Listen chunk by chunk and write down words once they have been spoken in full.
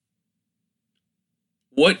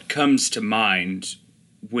What comes to mind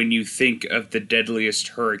when you think of the deadliest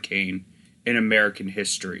hurricane in American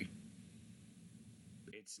history?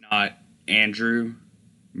 It's not Andrew,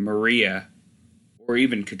 Maria, or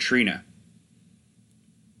even Katrina.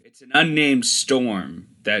 It's an unnamed storm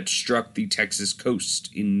that struck the Texas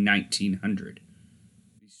coast in 1900,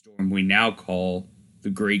 the storm we now call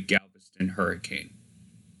the Great Galveston Hurricane.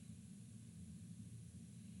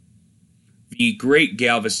 The Great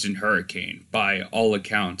Galveston Hurricane, by all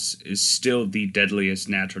accounts, is still the deadliest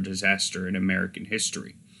natural disaster in American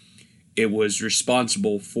history. It was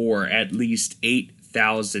responsible for at least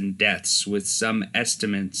 8,000 deaths, with some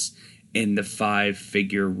estimates in the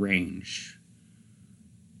five-figure range.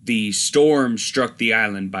 The storm struck the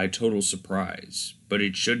island by total surprise, but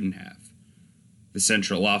it shouldn't have. The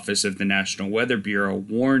Central Office of the National Weather Bureau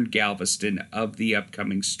warned Galveston of the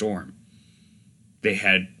upcoming storm. They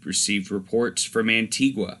had received reports from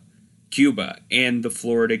Antigua, Cuba, and the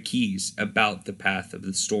Florida Keys about the path of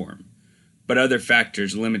the storm, but other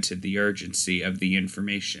factors limited the urgency of the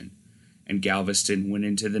information, and Galveston went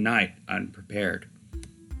into the night unprepared.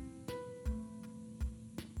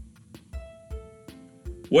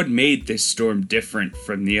 What made this storm different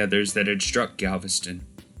from the others that had struck Galveston?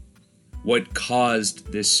 What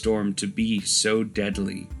caused this storm to be so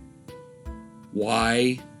deadly?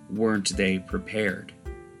 Why weren't they prepared?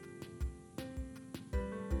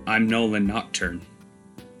 I'm Nolan Nocturne.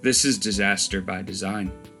 This is Disaster by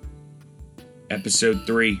Design. Episode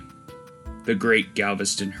 3, The Great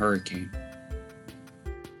Galveston Hurricane.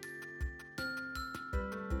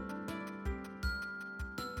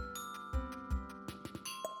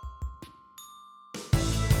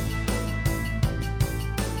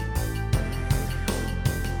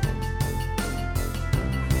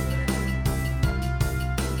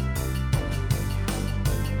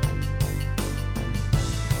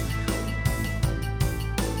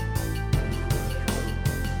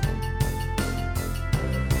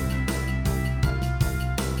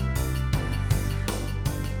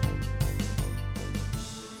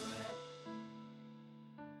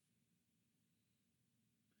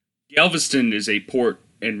 Galveston is a port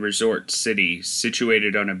and resort city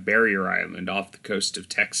situated on a barrier island off the coast of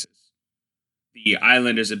Texas. The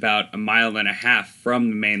island is about 1.5 miles from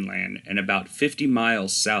the mainland and about 50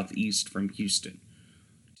 miles southeast from Houston.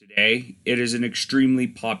 Today, it is an extremely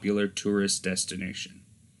popular tourist destination.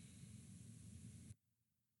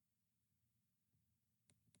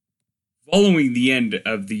 Following the end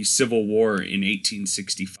of the Civil War in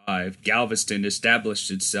 1865, Galveston established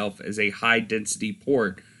itself as a high-density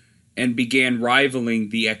port and began rivaling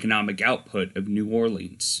the economic output of New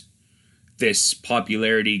Orleans. This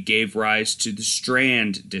popularity gave rise to the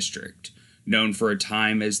Strand District, known for a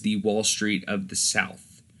time as the Wall Street of the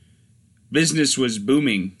South. Business was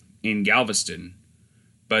booming in Galveston,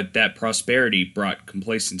 but that prosperity brought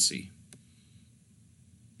complacency.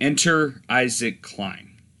 Enter Isaac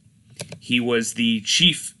Klein. He was the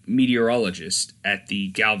chief meteorologist at the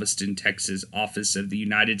Galveston, Texas office of the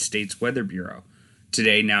United States Weather Bureau,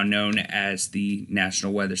 today now known as the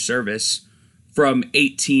National Weather Service, from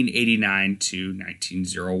 1889 to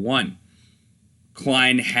 1901.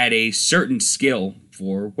 Klein had a certain skill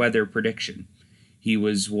for weather prediction. He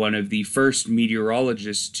was one of the first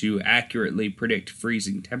meteorologists to accurately predict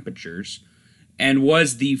freezing temperatures, and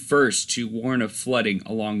was the first to warn of flooding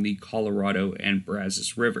along the Colorado and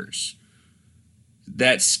Brazos rivers.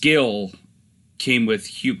 That skill came with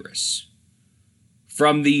hubris.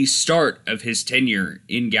 From the start of his tenure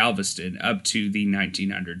in Galveston up to the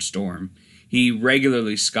 1900 storm, he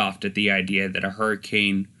regularly scoffed at the idea that a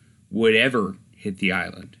hurricane would ever hit the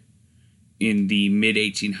island. In the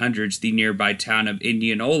mid-1800s, the nearby town of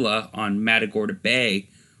Indianola on Matagorda Bay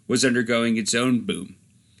was undergoing its own boom,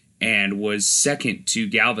 and was second to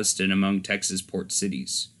Galveston among Texas port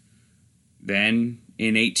cities. Then,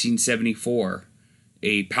 in 1874,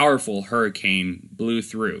 a powerful hurricane blew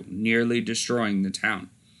through, nearly destroying the town.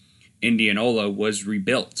 Indianola was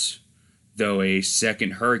rebuilt, though a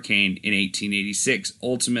second hurricane in 1886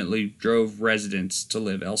 ultimately drove residents to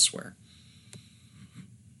live elsewhere.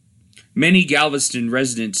 Many Galveston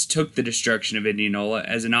residents took the destruction of Indianola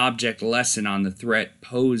as an object lesson on the threat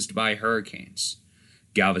posed by hurricanes.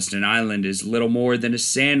 Galveston Island is little more than a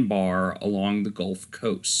sandbar along the Gulf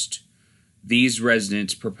Coast. These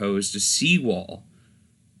residents proposed a seawall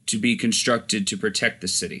to be constructed to protect the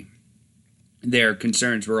city. Their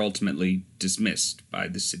concerns were ultimately dismissed by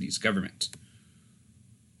the city's government.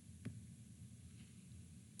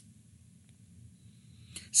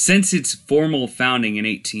 Since its formal founding in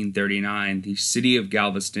 1839, the city of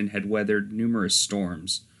Galveston had weathered numerous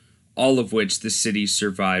storms, all of which the city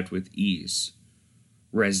survived with ease.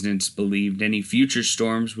 Residents believed any future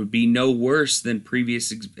storms would be no worse than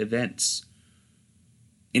previous events.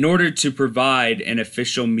 In order to provide an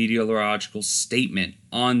official meteorological statement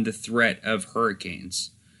on the threat of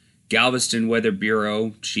hurricanes, Galveston Weather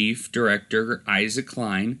Bureau Chief Director Isaac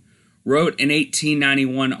Klein wrote an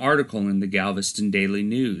 1891 article in the Galveston Daily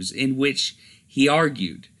News in which he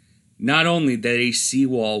argued not only that a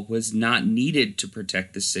seawall was not needed to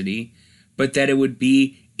protect the city, but that it would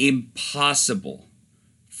be impossible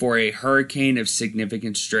for a hurricane of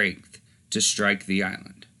significant strength to strike the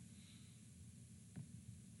island.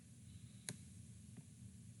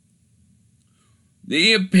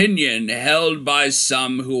 The opinion held by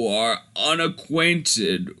some who are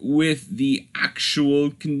unacquainted with the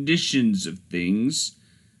actual conditions of things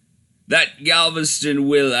that Galveston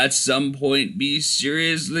will at some point be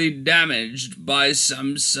seriously damaged by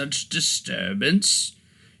some such disturbance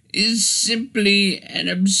is simply an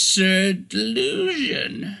absurd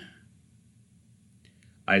delusion.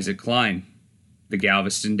 Isaac Klein, The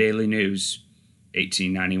Galveston Daily News,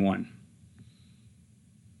 1891.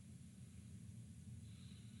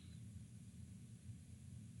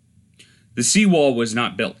 The seawall was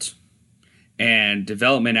not built, and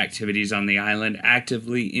development activities on the island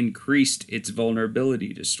actively increased its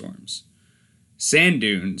vulnerability to storms. Sand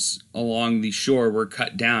dunes along the shore were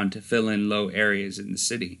cut down to fill in low areas in the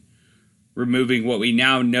city, removing what we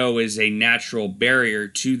now know is a natural barrier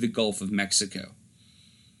to the Gulf of Mexico.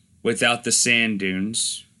 Without the sand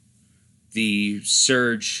dunes, the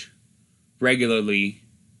surge regularly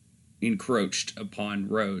encroached upon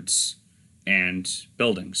roads and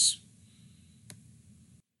buildings.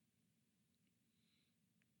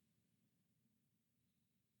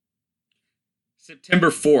 September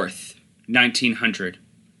 4th, 1900.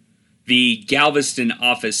 The Galveston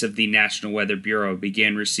office of the National Weather Bureau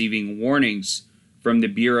began receiving warnings from the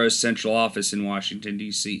Bureau's central office in Washington,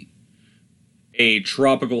 D.C. A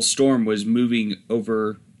tropical storm was moving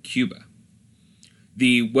over Cuba.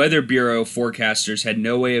 The Weather Bureau forecasters had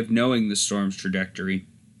no way of knowing the storm's trajectory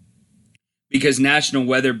because National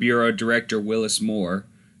Weather Bureau Director Willis Moore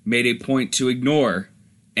made a point to ignore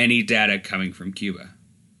any data coming from Cuba.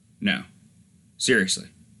 No. Seriously.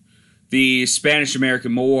 The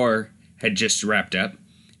Spanish-American War had just wrapped up,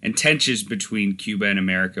 and tensions between Cuba and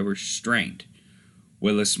America were strained.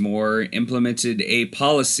 Willis Moore implemented a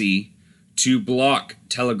policy to block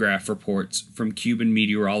telegraph reports from Cuban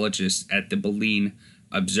meteorologists at the Belen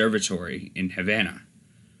Observatory in Havana.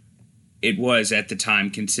 It was, at the time,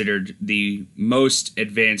 considered the most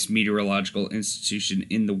advanced meteorological institution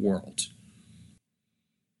in the world.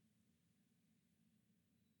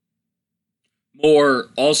 Moore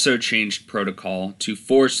also changed protocol to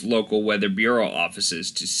force local Weather Bureau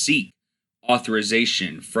offices to seek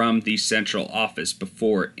authorization from the central office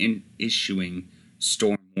before issuing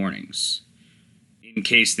storm warnings, in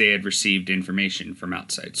case they had received information from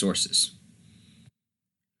outside sources.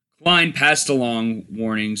 Klein passed along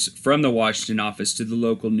warnings from the Washington office to the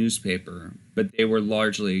local newspaper, but they were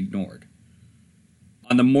largely ignored.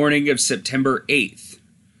 On the morning of September 8th,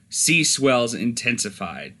 sea swells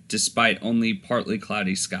intensified despite only partly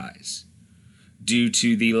cloudy skies. Due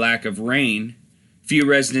to the lack of rain, few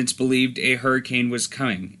residents believed a hurricane was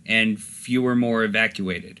coming, and fewer more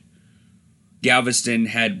evacuated. Galveston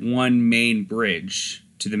had one main bridge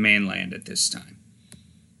to the mainland at this time.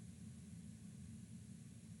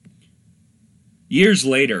 Years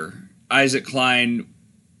later, Isaac Klein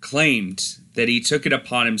claimed that he took it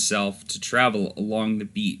upon himself to travel along the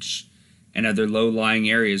beach and other low-lying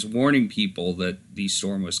areas, warning people that the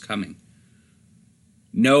storm was coming.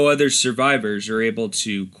 No other survivors are able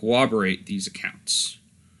to corroborate these accounts.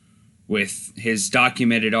 With his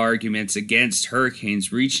documented arguments against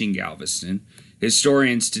hurricanes reaching Galveston,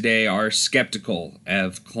 historians today are skeptical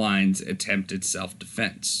of Klein's attempted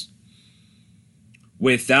self-defense.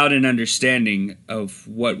 Without an understanding of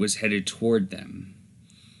what was headed toward them,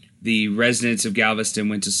 the residents of Galveston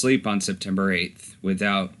went to sleep on September 8th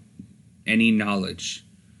without any knowledge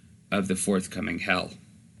of the forthcoming hell.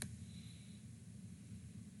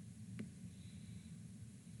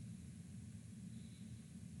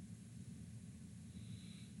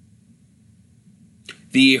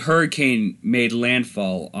 The hurricane made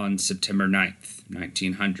landfall on September 9th,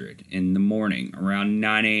 1900, in the morning, around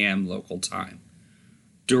 9 a.m. local time.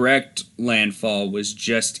 Direct landfall was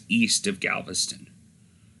just east of Galveston.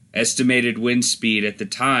 Estimated wind speed at the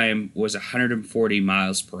time was 140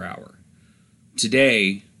 miles per hour.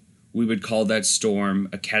 Today, we would call that storm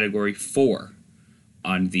a Category 4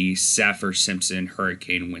 on the Saffir-Simpson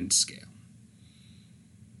hurricane wind scale.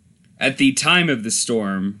 At the time of the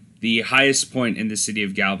storm, The highest point in the city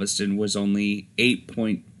of Galveston was only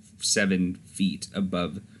 8.7 feet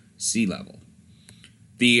above sea level.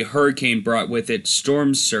 The hurricane brought with it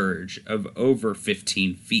storm surge of over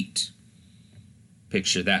 15 feet.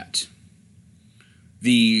 Picture that.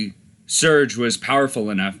 The surge was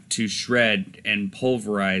powerful enough to shred and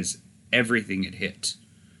pulverize everything it hit.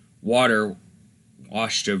 Water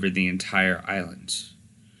washed over the entire island.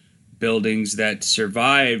 Buildings that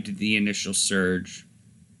survived the initial surge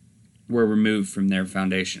were removed from their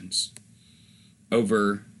foundations.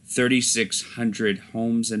 Over 3,600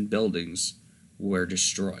 homes and buildings were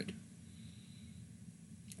destroyed.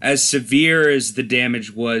 As severe as the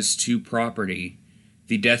damage was to property,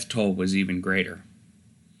 the death toll was even greater.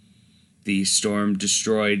 The storm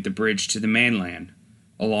destroyed the bridge to the mainland,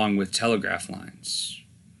 along with telegraph lines.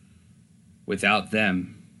 Without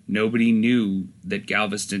them, nobody knew that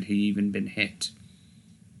Galveston had even been hit.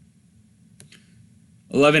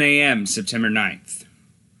 11 a.m., September 9th.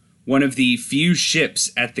 One of the few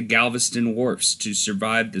ships at the Galveston wharfs to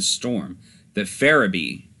survive the storm, the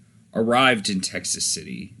Farraby, arrived in Texas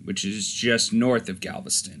City, which is just north of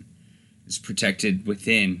Galveston. It's protected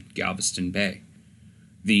within Galveston Bay.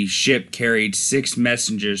 The ship carried 6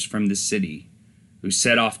 messengers from the city, who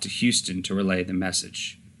set off to Houston to relay the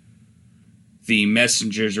message. The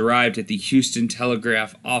messengers arrived at the Houston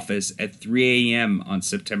Telegraph office at 3 a.m. on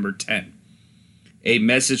September 10th. A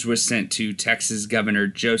message was sent to Texas Governor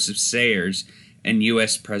Joseph Sayers and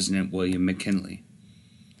U.S. President William McKinley.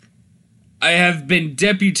 I have been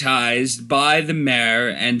deputized by the Mayor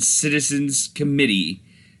and Citizens Committee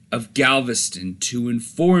of Galveston to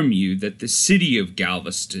inform you that the city of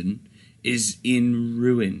Galveston is in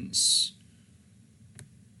ruins.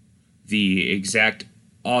 The exact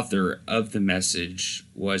author of the message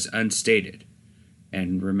was unstated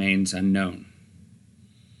and remains unknown.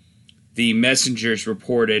 The messengers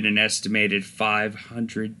reported an estimated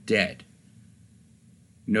 500 dead.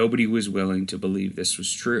 Nobody was willing to believe this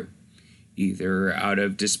was true, either out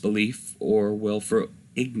of disbelief or willful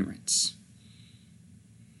ignorance.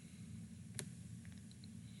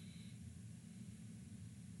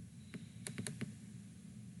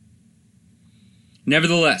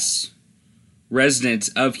 Nevertheless, residents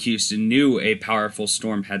of Houston knew a powerful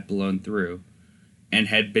storm had blown through and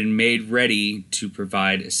had been made ready to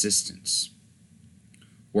provide assistance.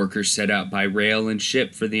 Workers set out by rail and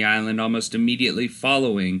ship for the island almost immediately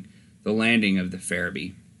following the landing of the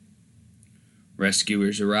Farraby.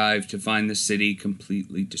 Rescuers arrived to find the city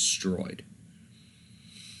completely destroyed.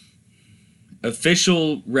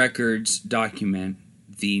 Official records document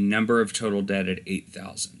the number of total dead at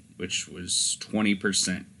 8,000, which was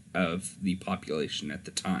 20% of the population at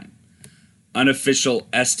the time. Unofficial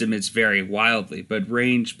estimates vary wildly, but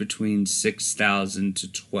range between 6,000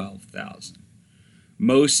 to 12,000.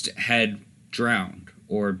 Most had drowned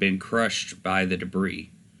or been crushed by the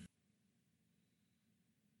debris.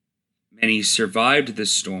 Many survived the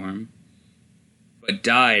storm, but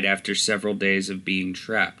died after several days of being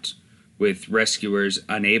trapped, with rescuers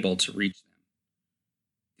unable to reach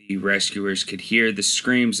them. The rescuers could hear the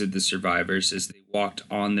screams of the survivors as they walked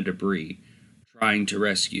on the debris, trying to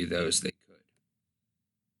rescue those they could.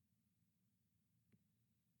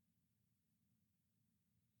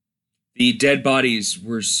 The dead bodies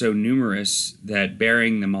were so numerous that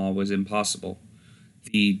burying them all was impossible.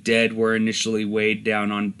 The dead were initially weighed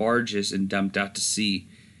down on barges and dumped out to sea,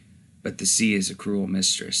 but the sea is a cruel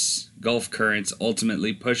mistress. Gulf currents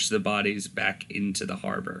ultimately pushed the bodies back into the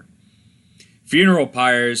harbor. Funeral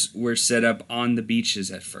pyres were set up on the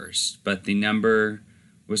beaches at first, but the number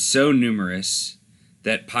was so numerous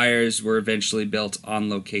that pyres were eventually built on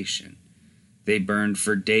location. They burned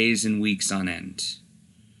for days and weeks on end.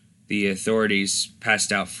 The authorities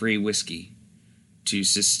passed out free whiskey to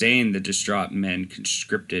sustain the distraught men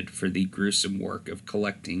conscripted for the gruesome work of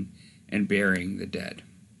collecting and burying the dead.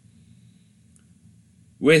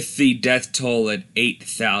 With the death toll at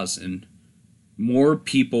 8,000, more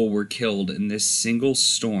people were killed in this single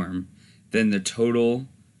storm than the total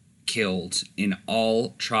killed in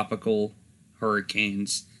all tropical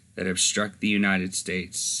hurricanes that have struck the United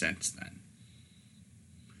States since then.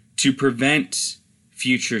 To prevent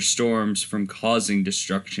future storms from causing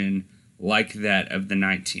destruction like that of the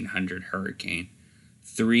 1900 hurricane,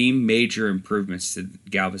 3 major improvements to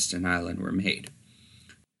Galveston Island were made.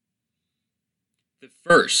 The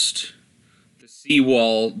first, the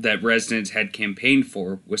seawall that residents had campaigned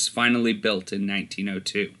for, was finally built in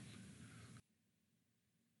 1902.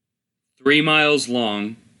 3 miles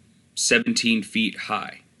long, 17 feet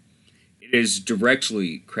high. It is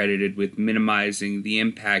directly credited with minimizing the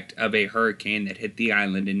impact of a hurricane that hit the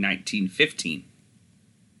island in 1915.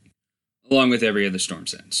 along with every other storm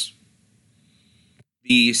since.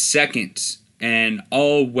 The second an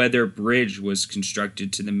all-weather bridge was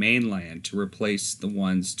constructed to the mainland to replace the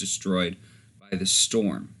ones destroyed by the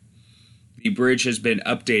storm. The bridge has been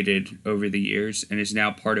updated over the years and is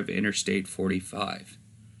now part of Interstate 45.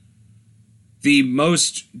 The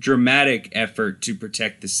most dramatic effort to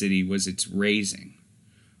protect the city was its razing.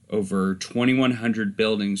 Over 2,100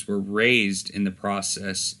 buildings were razed in the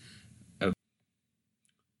process of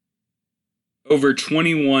Over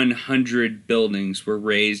 2,100 buildings were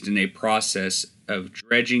razed in a process of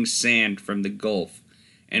dredging sand from the Gulf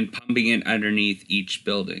and pumping it underneath each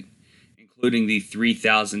building, including the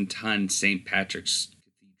 3,000-ton St. Patrick's Cathedral.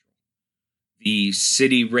 The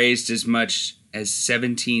city raised as much as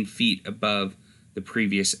 17 feet above the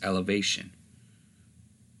previous elevation.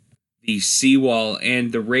 The seawall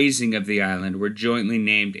and the raising of the island were jointly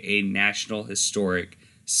named a National Historic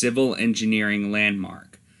Civil Engineering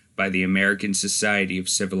Landmark by the American Society of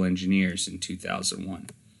Civil Engineers in 2001.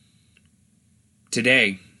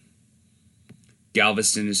 Today,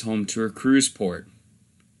 Galveston is home to a cruise port,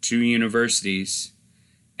 2 universities,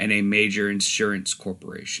 and a major insurance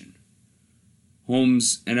corporation.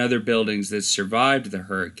 Homes and other buildings that survived the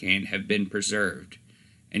hurricane have been preserved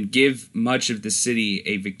and give much of the city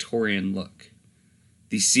a Victorian look.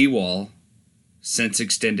 The seawall, since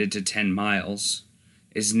extended to 10 miles,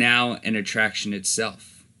 is now an attraction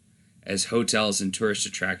itself, as hotels and tourist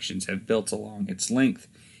attractions have built along its length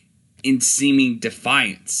in seeming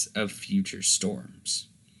defiance of future storms.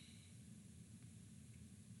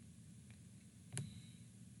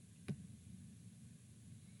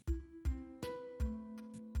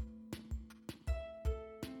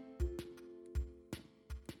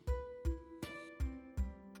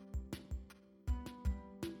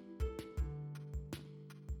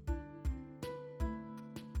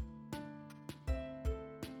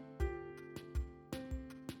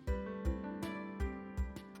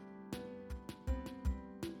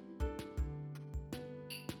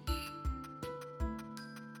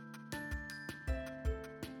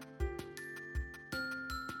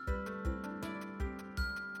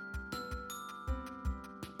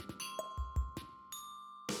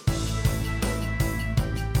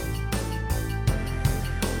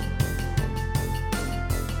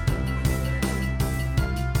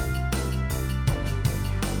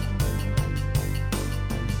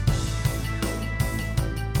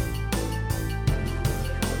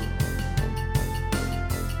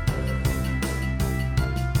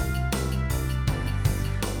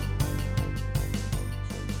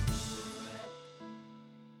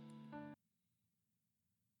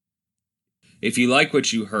 If you like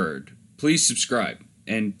what you heard, please subscribe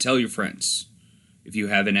and tell your friends. If you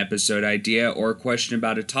have an episode idea or a question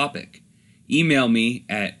about a topic, email me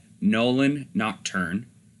at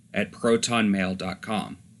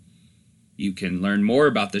nolannocturne@protonmail.com. You can learn more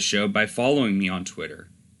about the show by following me on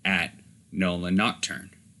Twitter at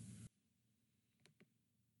nolannocturne.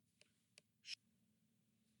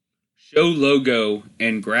 Show logo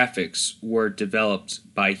and graphics were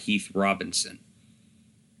developed by Heath Robinson.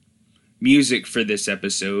 Music for this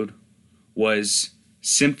episode was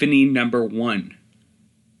Symphony No. 1,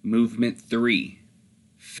 Movement 3,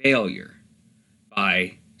 Failure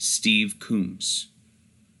by Steve Coombs.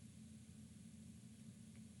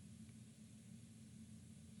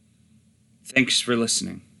 Thanks for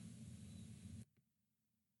listening.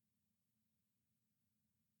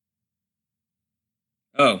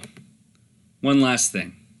 Oh, one last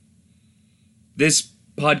thing. This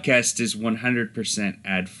podcast is 100%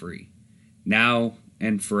 ad-free. Now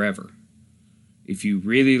and forever. If you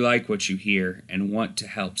really like what you hear and want to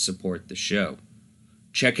help support the show,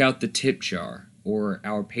 check out the tip jar or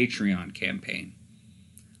our Patreon campaign.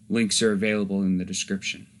 Links are available in the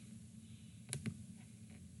description.